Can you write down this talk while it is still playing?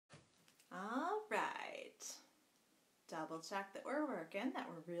Double check that we're working, that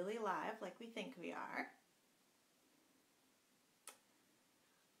we're really live like we think we are.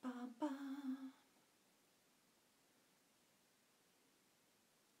 Bum.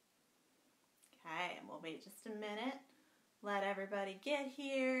 Okay, and we'll wait just a minute. Let everybody get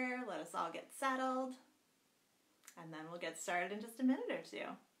here. Let us all get settled. And then we'll get started in just a minute or two.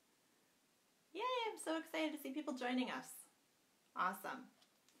 Yay, I'm so excited to see people joining us. Awesome.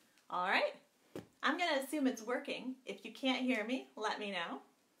 All right, I'm going to assume it's working. If you can't hear me, let me know.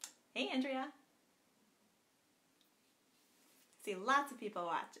 Hey, Andrea. See lots of people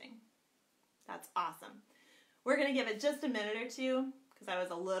watching. That's awesome. We're going to give it just a minute or two because I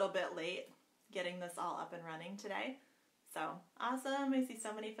was a little bit late getting this all up and running today. So awesome. I see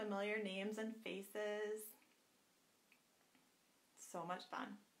so many familiar names and faces. So much fun.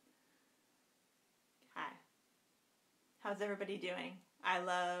 Hi. How's everybody doing? I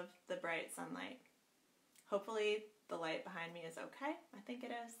love the bright sunlight. Hopefully the light behind me is okay. I think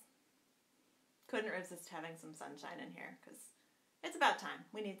it is. Couldn't resist having some sunshine in here because it's about time.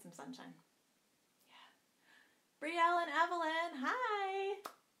 We need some sunshine. Yeah. Brielle and Evelyn, hi.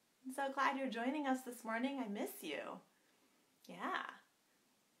 I'm so glad you're joining us this morning. I miss you. Yeah.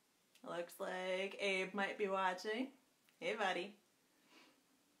 Looks like Abe might be watching. Hey, buddy.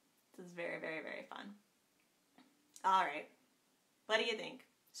 This is very, very, very fun. All right. What do you think?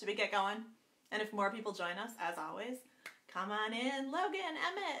 Should we get going? And if more people join us, as always, come on in. Logan,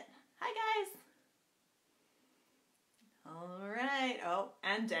 Emmett. Hi, guys. All right. Oh,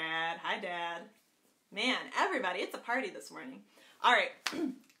 and Dad. Hi, Dad. Man, everybody, it's a party this morning. All right.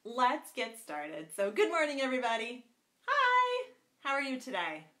 Let's get started. So good morning, everybody. Hi. How are you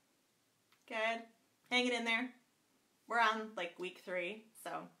today? Good. Hanging in there. We're on like week 3,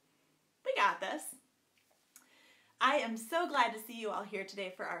 so we got this. I am so glad to see you all here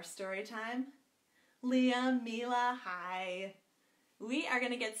today for our story time. Liam, Mila, hi. We are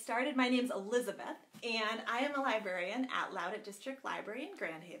going to get started. My name's Elizabeth, and I am a librarian at Loudoun District Library in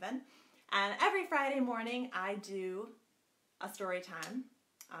Grand Haven. And every Friday morning, I do a story time.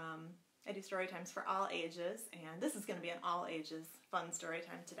 I do story times for all ages, and this is going to be an all ages fun story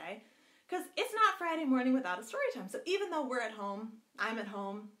time today because it's not Friday morning without a story time. So even though we're at home, I'm at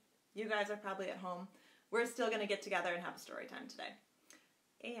home, you guys are probably at home, we're still going to get together and have a story time today.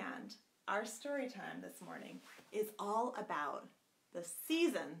 And our story time this morning is all about the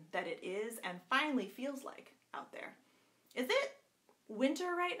season that it is and finally feels like out there. Is it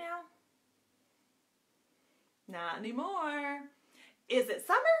winter right now? Not anymore. Is it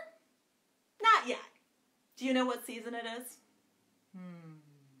summer? Not yet. Do you know what season it is?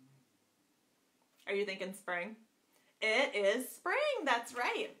 Are you thinking spring? It is spring, that's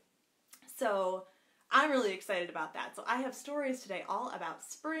right. So I'm really excited about that. So I have stories today all about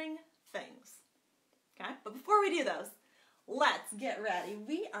spring things. Okay, but before we do those, let's get ready.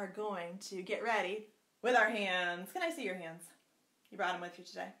 We are going to get ready with our hands. Can I see your hands? You brought them with you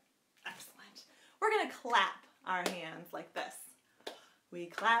today? Excellent. We're going to clap our hands like this. We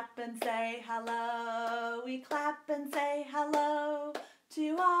clap and say hello, we clap and say hello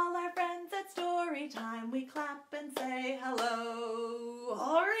to all our friends at Storytime. We clap and say hello.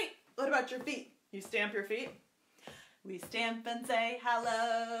 All right, what about your feet? You stamp your feet? We stamp and say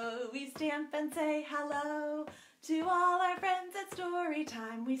hello, we stamp and say hello to all our friends at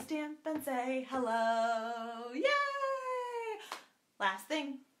Storytime. We stamp and say hello. Yay! Last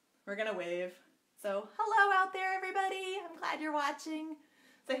thing, we're gonna wave. So hello out there, everybody. I'm glad you're watching.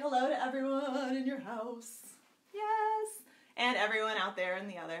 Say hello to everyone in your house. Yes. And everyone out there in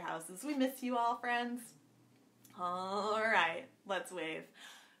the other houses. We miss you all, friends. All right, let's wave.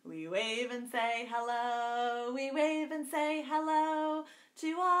 We wave and say hello. We wave and say hello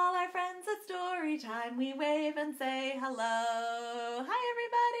to all our friends at Storytime. We wave and say hello. Hi,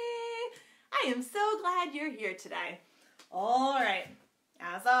 everybody. I am so glad you're here today. All right.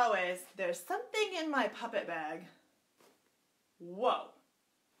 As always, there's something in my puppet bag. Whoa.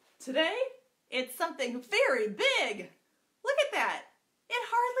 Today, it's something very big. Look at that. It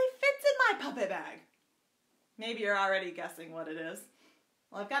hardly fits in my puppet bag. Maybe you're already guessing what it is.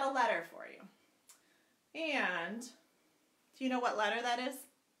 Well, I've got a letter for you. And do you know what letter that is?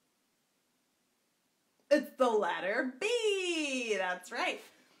 It's the letter B. That's right.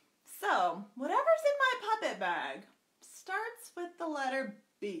 So, whatever's in my puppet bag starts with the letter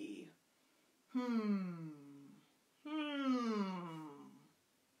B.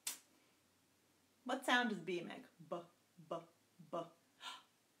 What sound does B make? B, b, b.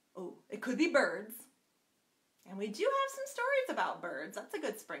 Oh, it could be birds. And we do have some stories about birds. That's a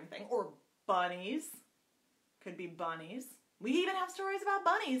good spring thing. Or bunnies. Could be bunnies. We even have stories about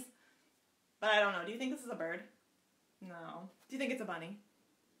bunnies. But I don't know. Do you think this is a bird? No. Do you think it's a bunny?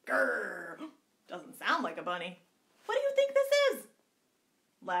 Grrr. Doesn't sound like a bunny. What do you think this is?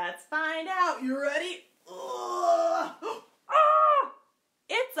 Let's find out. You ready? Ah!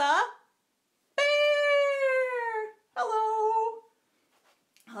 It's a bear. Hello.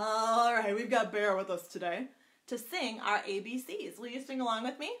 All right, we've got Bear with us today to sing our ABCs. Will you sing along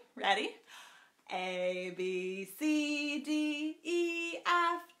with me? Ready? A, B, C, D, E,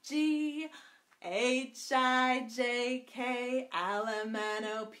 F, G, H, I, J, K, L, M, N,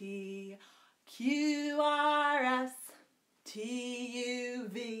 O, P, Q, R, S, T, U,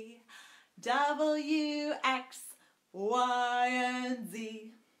 V, W, X, Y, and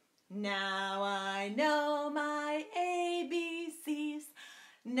Z. Now I know my ABCs.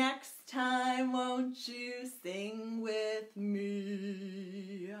 Next time, won't you sing with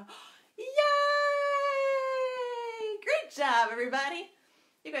me? Yay! Great job, everybody.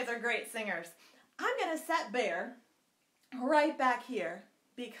 You guys are great singers. I'm going to set Bear right back here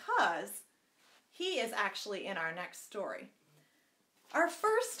because he is actually in our next story. Our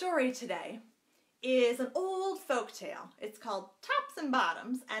first story today is an old folk tale. It's called Tops and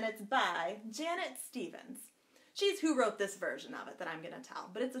Bottoms, and it's by Janet Stevens. She's who wrote this version of it that I'm going to tell,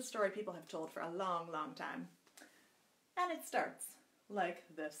 but it's a story people have told for a long, long time. And it starts like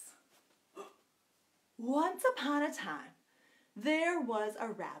this. Once upon a time, there was a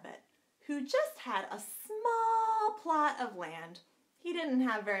rabbit who just had a small plot of land. He didn't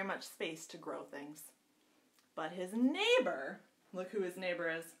have very much space to grow things. But his neighbor, look who his neighbor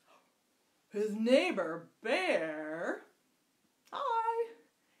is. His neighbor, Bear,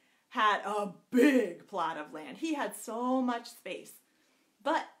 had a big plot of land. He had so much space.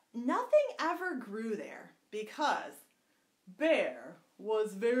 But nothing ever grew there because Bear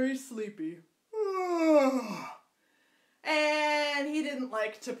was very sleepy. And he didn't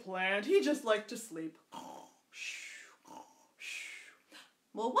like to plant. He just liked to sleep.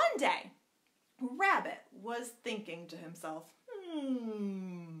 Well, one day, Rabbit was thinking to himself,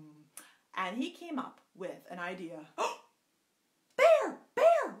 and he came up with an idea. Bear!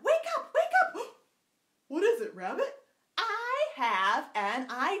 Bear! Wake up! Wake up! What is it, Rabbit? I have an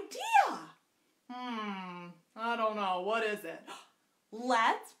idea. I don't know. What is it?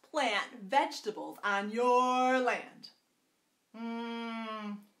 Let's plant vegetables on your land.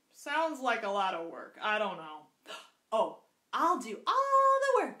 Sounds like a lot of work. I don't know. Oh, I'll do all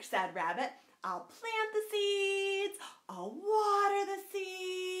the work, said Rabbit. I'll plant the seeds. I'll water the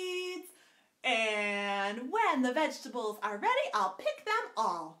seeds. And when the vegetables are ready, I'll pick them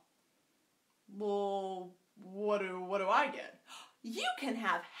all. Well, what do I get? You can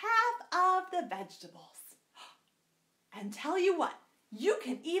have half of the vegetables. And tell you what, you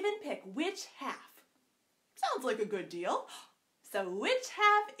can even pick which half. Sounds like a good deal. So which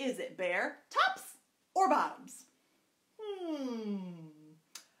half is it, Bear? Tops or bottoms?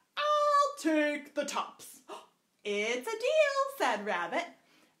 I'll take the tops. It's a deal, said Rabbit.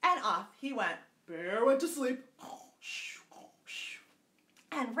 And off he went. Bear went to sleep.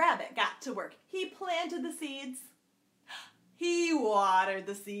 And Rabbit got to work. He planted the seeds. He watered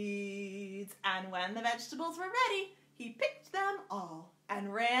the seeds. And when the vegetables were ready, he picked them all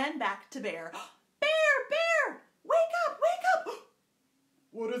and ran back to Bear. Bear! Bear! Wake up! Wake up!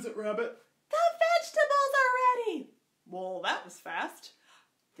 What is it, Rabbit? The vegetables are ready. Well, that was fast.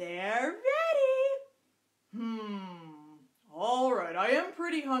 They're ready. All right, I am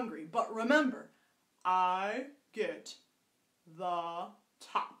pretty hungry, but remember, I get the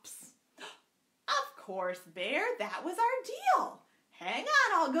tops. Of course, Bear, that was our deal. Hang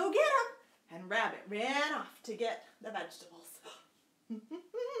on, I'll go get them. And Rabbit ran off to get the vegetables.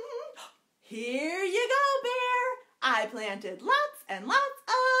 Here you go, Bear. I planted lots and lots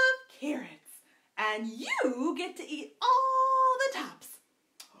of carrots, and you get to eat all the tops.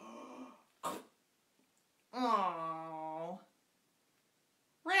 Oh,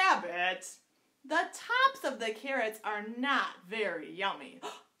 Rabbit, the tops of the carrots are not very yummy.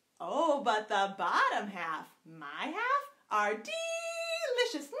 Oh, but the bottom half, my half, are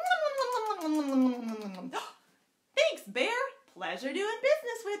delicious. Thanks, Bear. Pleasure doing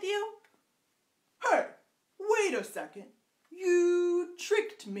business with you. Hey, wait a second. You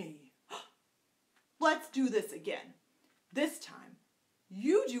tricked me. Let's do this again. This time,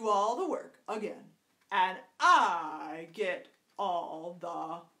 you do all the work again, and I get all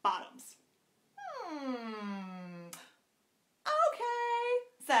the bottoms. Okay,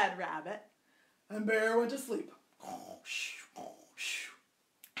 said Rabbit. And Bear went to sleep.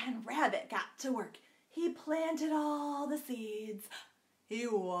 And Rabbit got to work. He planted all the seeds. He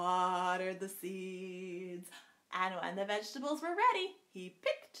watered the seeds. And when the vegetables were ready, he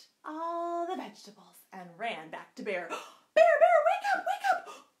picked all the vegetables and ran back to to Bear. Bear, wake up!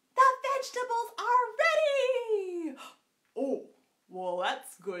 The vegetables are ready! Oh, well,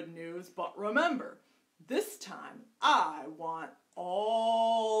 that's good news, but remember, this time I want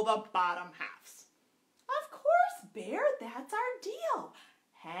all the bottom halves. Of course, Bear, that's our deal.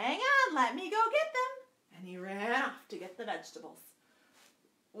 Hang on, let me go get them. And he ran off to get the vegetables.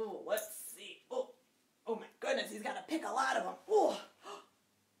 Oh, let's see. Oh my goodness, he's got to pick a lot of them. Oh.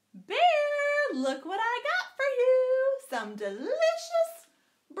 Bear, look what I got for you. Some delicious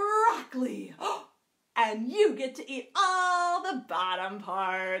broccoli. And you get to eat all the bottom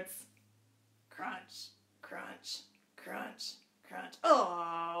parts. Crunch, crunch, crunch, crunch.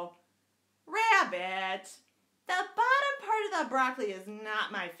 Oh, Rabbit, the bottom part of the broccoli is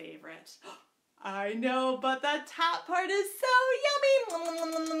not my favorite. I know, but the top part is so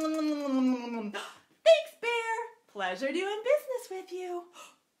yummy. Thanks, Bear. Pleasure doing business with you.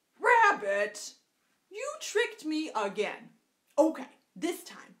 Rabbit, you tricked me again. Okay, this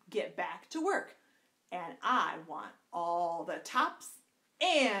time get back to work. And I want all the tops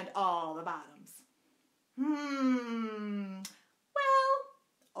and all the bottoms.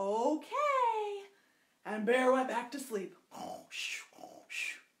 Well, okay. And Bear went back to sleep.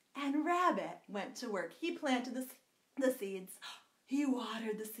 And Rabbit went to work. He planted the seeds. He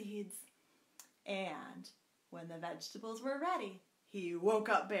watered the seeds. And when the vegetables were ready, he woke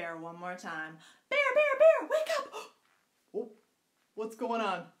up Bear one more time. Bear, wake up! Oh, what's going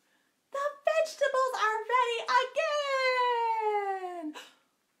on? The vegetables are ready again!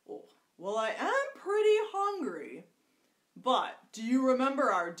 Oh, well, I am pretty hungry. But do you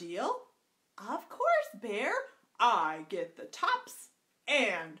remember our deal? Of course, Bear. I get the tops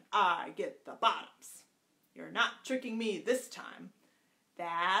and I get the bottoms. You're not tricking me this time.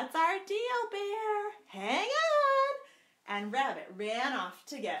 That's our deal, Bear. Hang on. And Rabbit ran off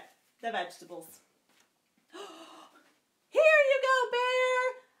to get the vegetables. Here you go,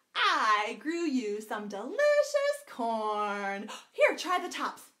 Bear. I grew you some delicious corn. Here, try the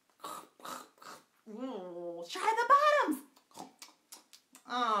tops. Ooh, try the bottoms.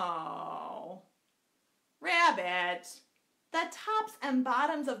 Oh, Rabbit, the tops and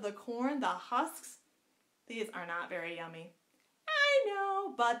bottoms of the corn, the husks, these are not very yummy. I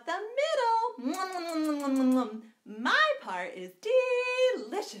know, but the middle, my part is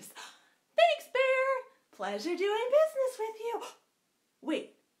delicious. Thanks, Bear. Pleasure doing business with you.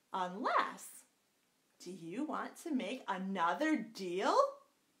 Wait, unless, do you want to make another deal?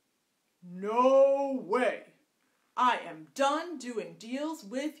 No way. I am done doing deals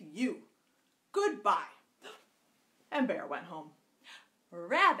with you. Goodbye. And Bear went home.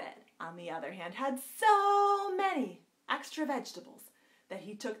 Rabbit, on the other hand, had so many extra vegetables that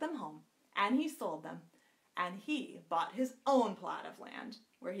he took them home and he sold them and he bought his own plot of land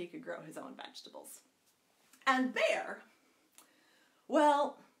where he could grow his own vegetables. And Bear,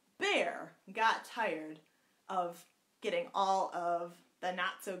 well, Bear got tired of getting all of the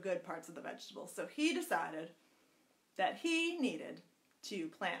not so good parts of the vegetables, so he decided that he needed to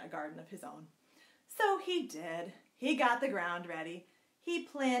plant a garden of his own. So he did. He got the ground ready. He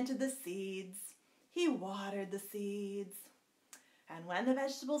planted the seeds. He watered the seeds. And when the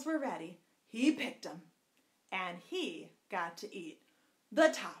vegetables were ready, he picked them. And he got to eat the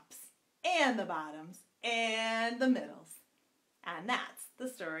tops and the bottoms and the middles. And that's the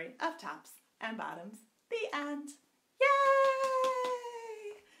story of Tops and Bottoms. The end.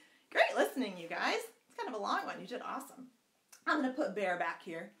 Yay! Great listening, you guys. It's kind of a long one. You did awesome. I'm going to put Bear back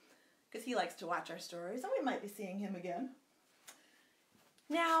here because he likes to watch our stories and we might be seeing him again.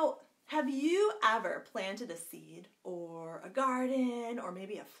 Now, have you ever planted a seed or a garden or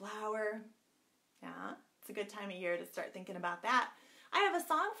maybe a flower? Yeah, it's a good time of year to start thinking about that. I have a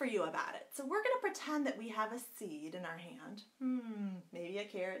song for you about it. So we're going to pretend that we have a seed in our hand. Maybe a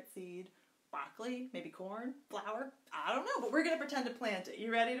carrot seed, broccoli, maybe corn, flower. I don't know, but we're going to pretend to plant it.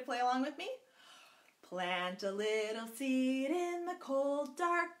 You ready to play along with me? Plant a little seed in the cold,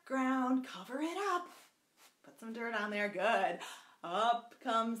 dark ground. Cover it up. Put some dirt on there. Good. Up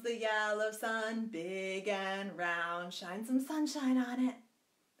comes the yellow sun, big and round. Shine some sunshine on it.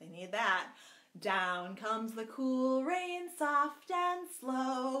 They need that. Down comes the cool rain, soft and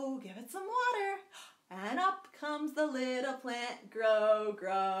slow. Give it some water. And up comes the little plant. Grow,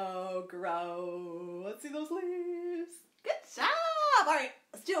 grow, grow. Let's see those leaves. Good job. All right,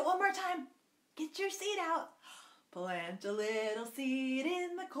 let's do it one more time. Get your seed out. Plant a little seed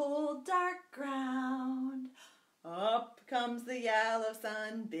in the cold, dark ground. Up comes the yellow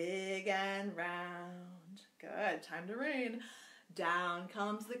sun, big and round. Good, time to rain. Down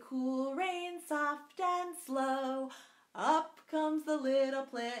comes the cool rain, soft and slow. Up comes the little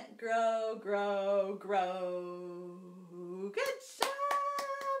plant, grow, grow, grow. Good job.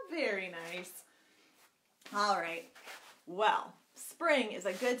 Very nice. All right. Well, spring is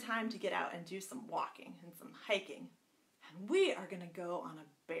a good time to get out and do some walking and some hiking. And we are going to go on a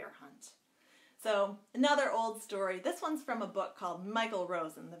bear hunt. So, another old story. This one's from a book called Michael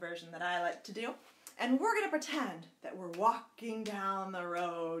Rosen, the version that I like to do. And we're going to pretend that we're walking down the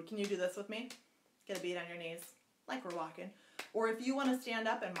road. Can you do this with me? Get a beat on your knees, like we're walking. Or if you want to stand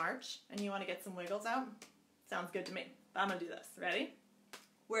up and march and you want to get some wiggles out, sounds good to me. I'm going to do this. Ready?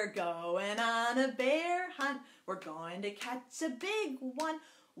 We're going on a bear hunt. We're going to catch a big one.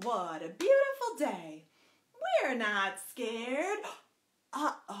 What a beautiful day. We're not scared.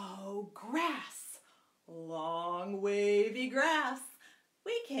 Uh-oh, grass. Long, wavy grass.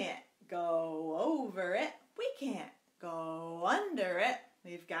 We can't go over it. We can't go under it.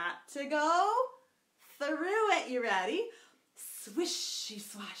 We've got to go through it. You ready? Swishy,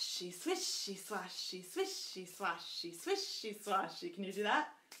 swashy, swishy, swashy, swishy, swashy, swishy, swashy. Can you do that?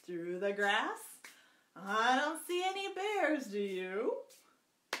 Through the grass? I don't see any bears, do you?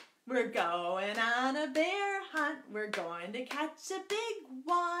 We're going on a bear hunt. We're going to catch a big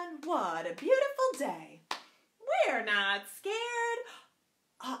one. What a beautiful day. We're not scared.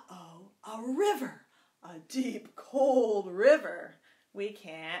 Uh-oh, a river. A deep, cold river. We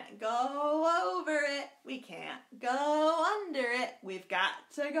can't go over it. We can't go under it. We've got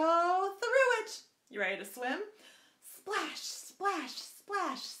to go through it. You ready to swim? Splash, splash,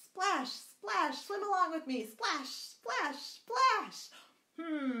 splash, splash, splash. Swim along with me. Splash, splash, splash.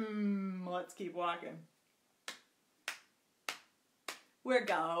 Let's keep walking. We're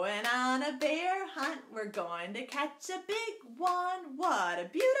going on a bear hunt. We're going to catch a big one. What a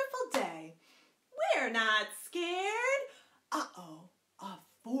beautiful day. We're not scared. Uh-oh, a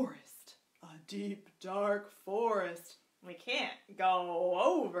forest. A deep, dark forest. We can't go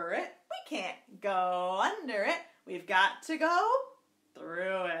over it. We can't go under it. We've got to go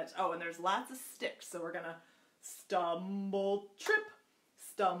through it. Oh, and there's lots of sticks, so we're going to stumble, trip,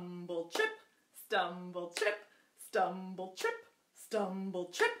 stumble, trip, stumble, trip, stumble, trip, stumble,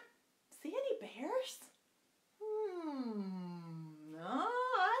 trip. See any bears? No,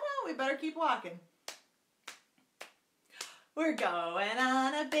 I know. We better keep walking. We're going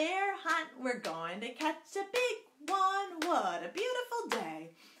on a bear hunt. We're going to catch a big one. What a beautiful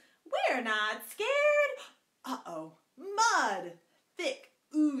day. We're not scared. Uh-oh, mud. Thick,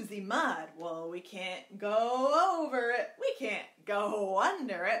 oozy mud. Well, we can't go over it. We can't go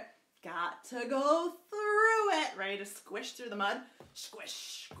under it. Got to go through it. Ready to squish through the mud?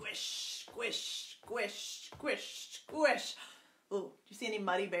 Squish, squish, squish, squish, squish, squish. Ooh, do you see any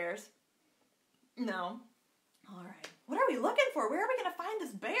muddy bears? No. All right. What are we looking for? Where are we going to find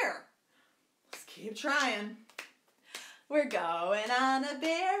this bear? Let's keep trying. We're going on a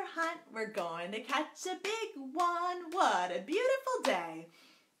bear hunt. We're going to catch a big one. What a beautiful day.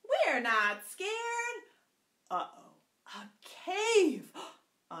 We're not scared. Uh-oh, a cave.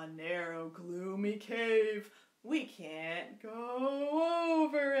 A narrow, gloomy cave. We can't go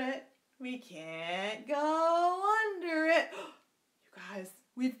over it. We can't go under it. You guys,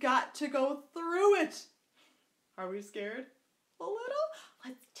 we've got to go through it. Are we scared? A little?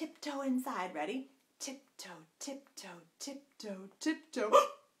 Let's tiptoe inside. Ready? Tiptoe, tiptoe, tiptoe, tiptoe.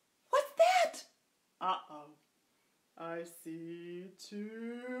 What's that? Uh-oh. I see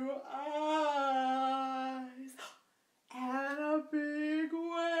two eyes and a big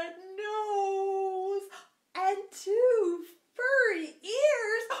wet nose and two furry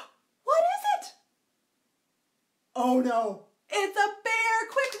ears. What is it? Oh no, it's a bear.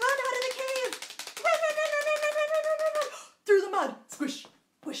 Quick, run out of the cave. Run, run, run, run, run, run, run, run, run, run. Through the mud. Squish,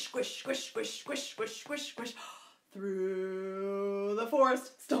 squish, squish, squish, squish, squish, squish, squish, squish. Through the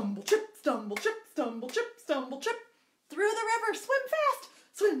forest. Stumble, trip, stumble, trip, stumble, trip, stumble, trip. Through the river. Swim fast.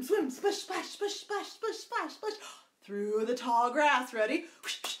 Swim, swim, splish, splash, splish, splash, splish, splash, splish. Through the tall grass. Ready?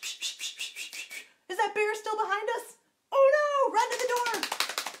 Is that bear still behind us? Oh no! Run to the door.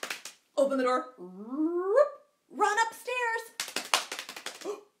 Open the door. Run upstairs.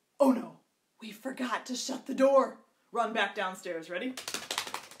 Oh no! We forgot to shut the door. Run back downstairs. Ready?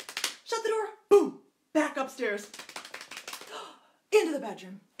 Shut the door. Boom! Back upstairs. Into the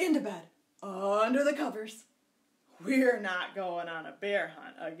bedroom. Into bed. Under the covers. We're not going on a bear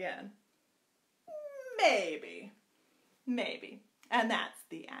hunt again. Maybe. Maybe. And that's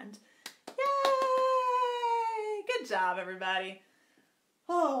the end. Yay! Good job, everybody.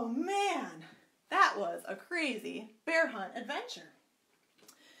 Oh, man. That was a crazy bear hunt adventure.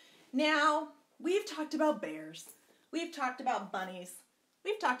 Now, we've talked about bears. We've talked about bunnies.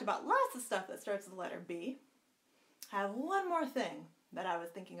 We've talked about lots of stuff that starts with the letter B. I have one more thing that I was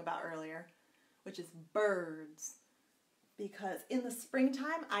thinking about earlier, which is birds. Because in the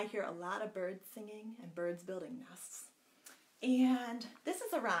springtime, I hear a lot of birds singing and birds building nests. And this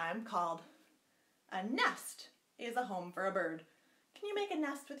is a rhyme called, "A nest is a home for a bird." Can you make a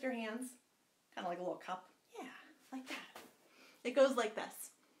nest with your hands? Kind of like a little cup? Yeah, like that. It goes like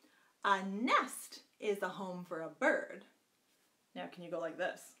this. A nest is a home for a bird. Now can you go like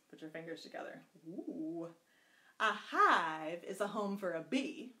this? Put your fingers together. Ooh. A hive is a home for a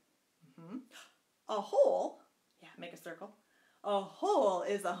bee. A hole, yeah, make a circle. A hole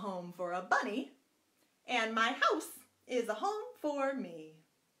is a home for a bunny. And my house is a home for me.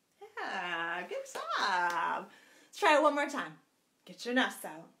 Yeah, good job. Let's try it one more time. Get your nests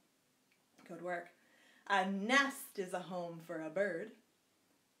out. Go to work. A nest is a home for a bird.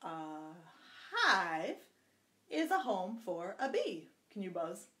 A hive is a home for a bee. Can you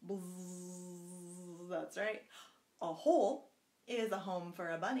buzz? Buzz. That's right. A hole is a home for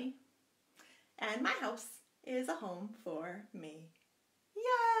a bunny. And my house is a home for me.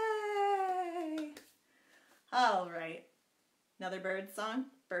 Yay! All right. Another bird song,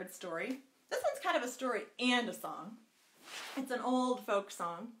 bird story. This one's kind of a story and a song. It's an old folk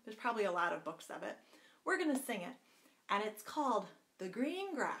song. There's probably a lot of books of it. We're going to sing it. And it's called "The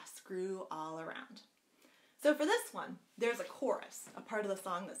Green Grass Grew All Around." So for this one, there's a chorus, a part of the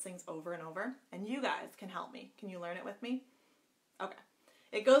song that sings over and over. And you guys can help me. Can you learn it with me? Okay.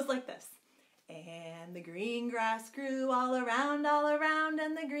 It goes like this. And the green grass grew all around,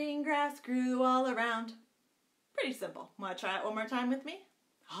 and the green grass grew all around. Pretty simple. Want to try it one more time with me?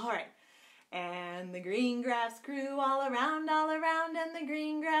 All right. And the green grass grew all around, and the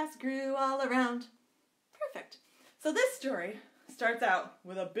green grass grew all around. Perfect. So this story starts out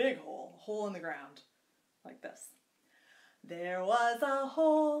with a big hole in the ground, like this. There was a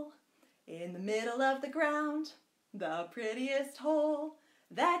hole in the middle of the ground, the prettiest hole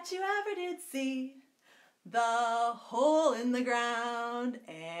that you ever did see. The hole in the ground,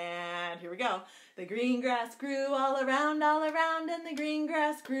 and here we go. The green grass grew all around, and the green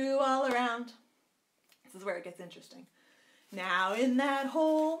grass grew all around. This is where it gets interesting. Now in that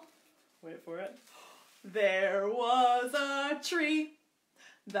hole, wait for it, there was a tree,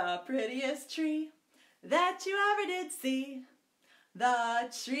 the prettiest tree that you ever did see. The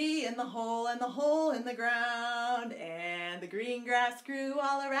tree in the hole, and the hole in the ground, and the green grass grew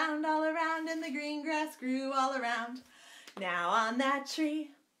all around, and the green grass grew all around. Now on that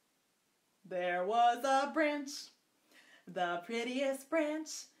tree, there was a branch, the prettiest branch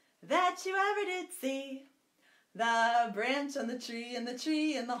that you ever did see. The branch on the tree, and the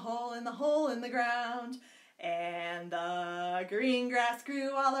tree in the hole in the ground, and the green grass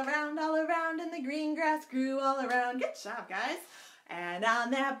grew all around, and the green grass grew all around. Good job, guys. And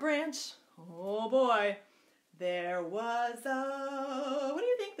on that branch, oh boy, there was a, what do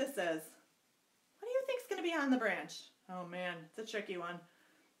you think this is? What do you think's going to be on the branch? Oh man, it's a tricky one.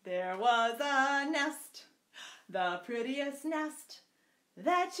 There was a nest, the prettiest nest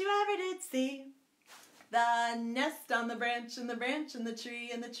that you ever did see. The nest on the branch, and the branch, and the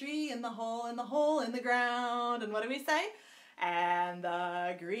tree, and the tree, and the hole in the ground. And what do we say? And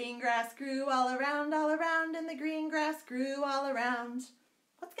the green grass grew all around, and the green grass grew all around.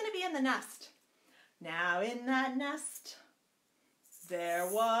 What's going to be in the nest? Now in that nest, there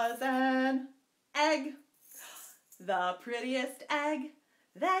was an egg, the prettiest egg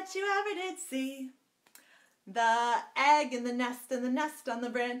that you ever did see. The egg in the nest on the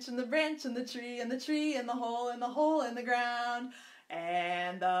branch, and the branch, and the tree, and the tree, and the hole in the ground.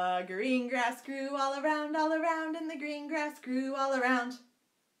 And the green grass grew all around, and the green grass grew all around.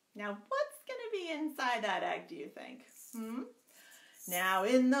 Now, what's going to be inside that egg, do you think? Now,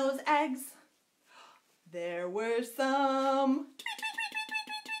 in those eggs, there were some...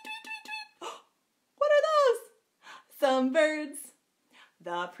 What are those? Some birds.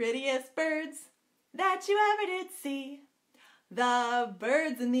 The prettiest birds that you ever did see. The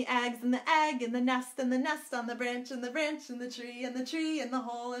birds and the eggs and the egg and the nest on the branch and the branch and the tree and the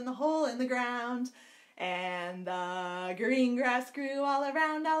hole in the ground. And the green grass grew all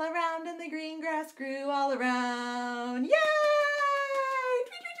around, and the green grass grew all around. Yay!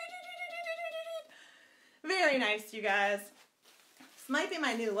 Very nice, you guys. This might be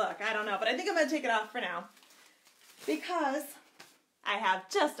my new look, I don't know, but I think I'm going to take it off for now because I have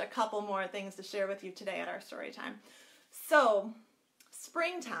just a couple more things to share with you today at our story time. So,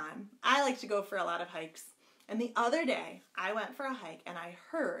 springtime, I like to go for a lot of hikes. And the other day, I went for a hike and I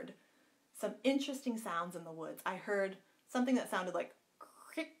heard some interesting sounds in the woods. I heard something that sounded like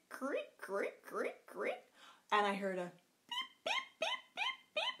creak, creak, creak, creak, creak. And I heard a beep, beep, beep,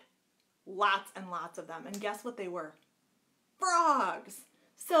 beep, beep. Lots and lots of them. And guess what they were? Frogs!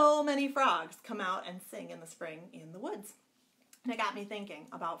 So many frogs come out and sing in the spring in the woods. And it got me thinking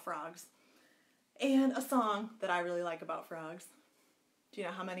about frogs. And a song that I really like about frogs. Do you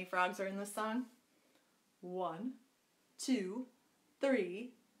know how many frogs are in this song? 1, 2,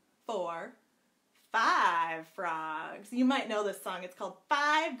 3, 4, 5 frogs. You might know this song. It's called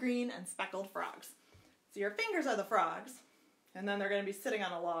 5 Green and Speckled Frogs. So your fingers are the frogs, and then they're going to be sitting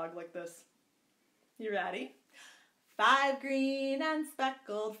on a log like this. You ready? 5 green and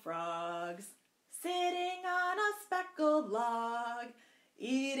speckled frogs, sitting on a speckled log,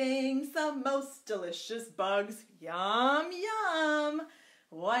 eating some most delicious bugs. Yum, yum.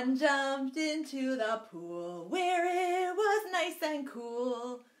 One jumped into the pool where it was nice and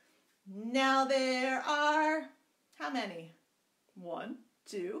cool. Now there are, how many? 1,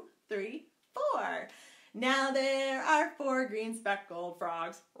 2, 3, 4. Now there are 4 green speckled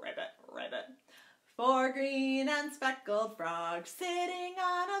frogs. Ribbit, ribbit. 4 green and speckled frogs, sitting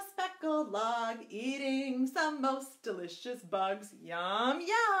on a speckled log, eating some most delicious bugs. Yum,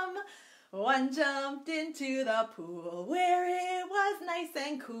 yum. One jumped into the pool where it was nice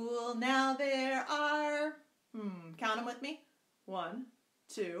and cool. Now there are, count them with me. 1,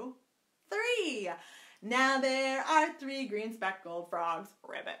 2, 3. Now there are 3 green speckled frogs.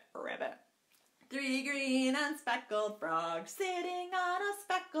 Ribbit, ribbit. 3 green and speckled frogs, sitting on a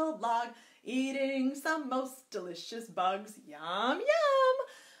speckled log, eating some most delicious bugs. Yum, yum.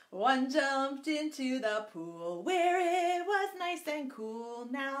 One jumped into the pool where it was nice and cool.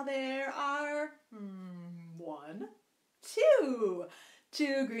 Now there are, 1, 2.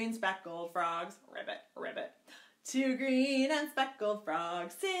 2 green speckled frogs. Ribbit, ribbit. 2 green and speckled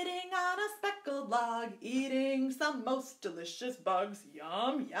frogs, sitting on a speckled log, eating some most delicious bugs.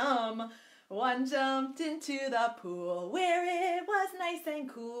 Yum, yum. One jumped into the pool where it was nice and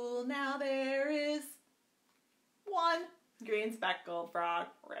cool. Now there is 1 green speckled frog.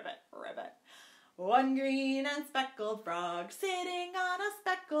 Ribbit, ribbit. 1 green and speckled frog, sitting on a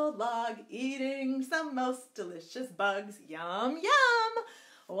speckled log, eating some most delicious bugs. Yum, yum.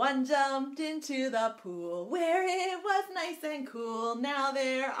 One jumped into the pool where it was nice and cool. Now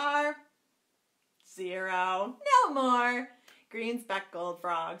there are 0, no more green speckled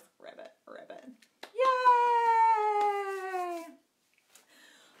frogs. Ribbit, ribbit. Yay!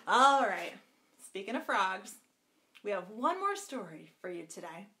 All right, speaking of frogs, we have one more story for you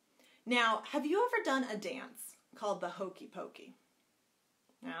today. Now, have you ever done a dance called the Hokey Pokey?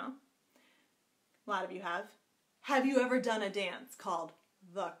 No? A lot of you have. Have you ever done a dance called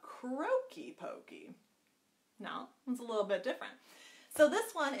the Croaky Pokey? No, it's a little bit different. So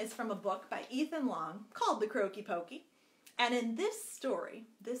this one is from a book by Ethan Long called The Croaky Pokey. And in this story,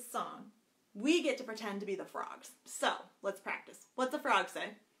 this song, we get to pretend to be the frogs. So, let's practice. What's a frog say?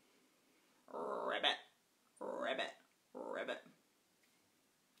 Ribbit, ribbit, ribbit.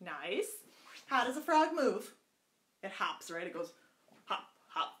 Nice. How does a frog move? It hops, right? It goes hop,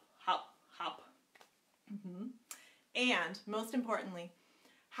 hop, hop, hop. And, most importantly,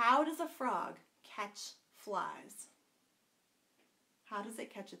 how does a frog catch flies? How does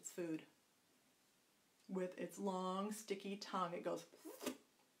it catch its food? With its long, sticky tongue. It goes,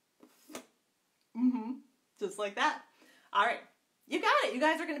 just like that. All right, you got it. You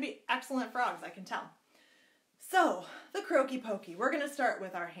guys are going to be excellent frogs, I can tell. So, the Croaky Pokey. We're going to start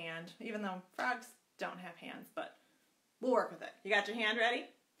with our hand, even though frogs don't have hands, but we'll work with it. You got your hand ready?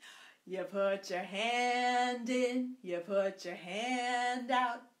 You put your hand in, you put your hand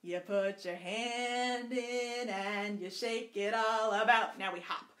out, you put your hand in, and you shake it all about. Now we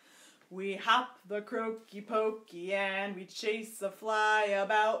hop. We hop the Croaky Pokey and we chase a fly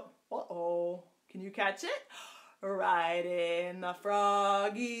about. Uh-oh, can you catch it? Right in the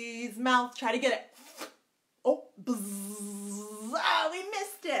froggy's mouth. Try to get it. Oh, bzzz. Oh, we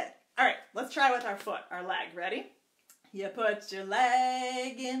missed it. All right, let's try with our foot, our leg. Ready? You put your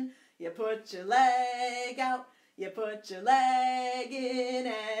leg in, you put your leg out, you put your leg in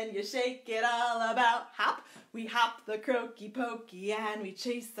and you shake it all about. Hop. We hop the Croaky Pokey and we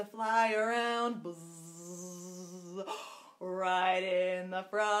chase the fly around. Bzzz. Right in the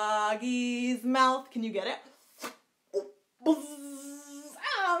froggy's mouth. Can you get it? Bzzz.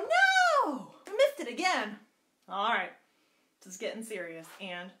 Oh no! I missed it again. All right. This is getting serious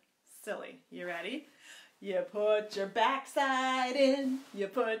and silly. You ready? You put your backside in, you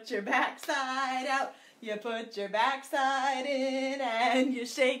put your backside out, you put your backside in and you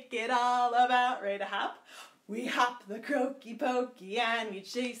shake it all about. Ready to hop? We hop the Croaky Pokey and we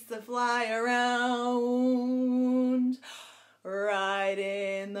chase the fly around. Right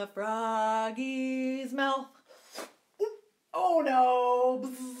in the froggy's mouth. Oh no!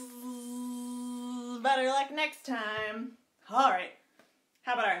 Bzzz. Better luck next time. All right.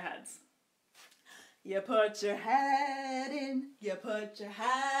 How about our heads? You put your head in, you put your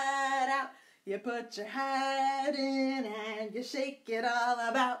head out, you put your head in and you shake it all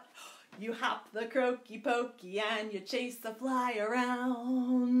about. You hop the croaky pokey and you chase the fly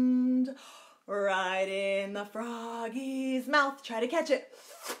around. Right in the froggy's mouth, try to catch it.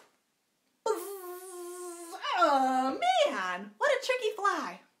 Oh man, what a tricky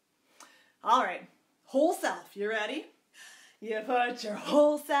fly. All right, whole self, you ready? You put your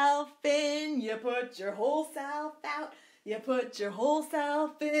whole self in, you put your whole self out, you put your whole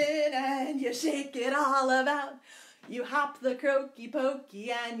self in and you shake it all about. You hop the croaky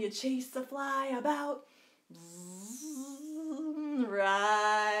pokey and you chase the fly about.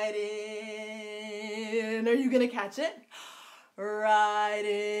 Right in. Are you gonna catch it? Right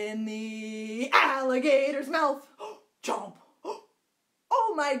in the alligator's mouth. Chomp.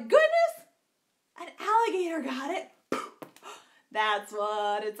 Oh my goodness! An alligator got it. That's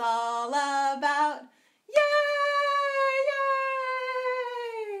what it's all about. Yay!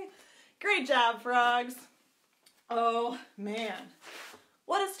 Yay! Great job, frogs. Oh, man.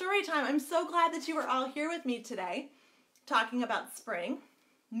 What a story time. I'm so glad that you were all here with me today talking about spring.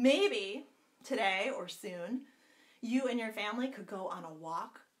 Maybe today or soon, you and your family could go on a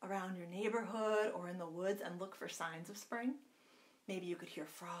walk around your neighborhood or in the woods and look for signs of spring. Maybe you could hear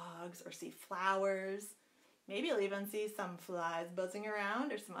frogs or see flowers. Maybe you'll even see some flies buzzing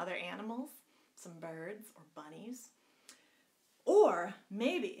around or some other animals, some birds or bunnies. Or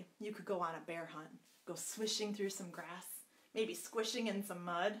maybe you could go on a bear hunt, go swishing through some grass, maybe squishing in some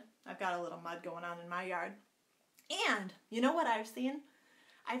mud. I've got a little mud going on in my yard. And you know what I've seen?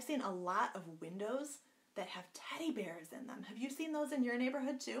 I've seen a lot of windows that have teddy bears in them. Have you seen those in your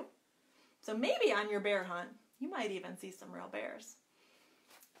neighborhood too? So maybe on your bear hunt, you might even see some real bears.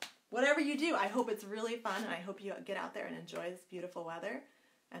 Whatever you do, I hope it's really fun, and I hope you get out there and enjoy this beautiful weather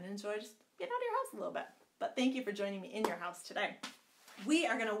and enjoy just getting out of your house a little bit. But thank you for joining me in your house today. We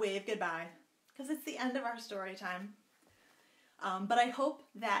are going to wave goodbye because it's the end of our story time. But I hope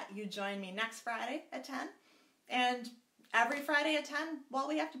that you join me next Friday at 10 and every Friday at 10 while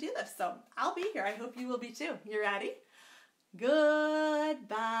we have to do this. So I'll be here. I hope you will be too. You ready?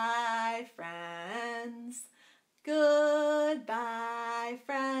 Goodbye, friends. Goodbye,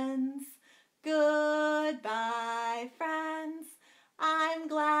 friends. Goodbye, friends. I'm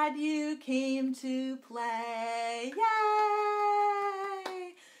glad you came to play. Yay!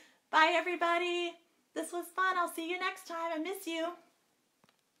 Bye, everybody. This was fun. I'll see you next time. I miss you.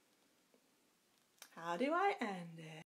 How do I end it?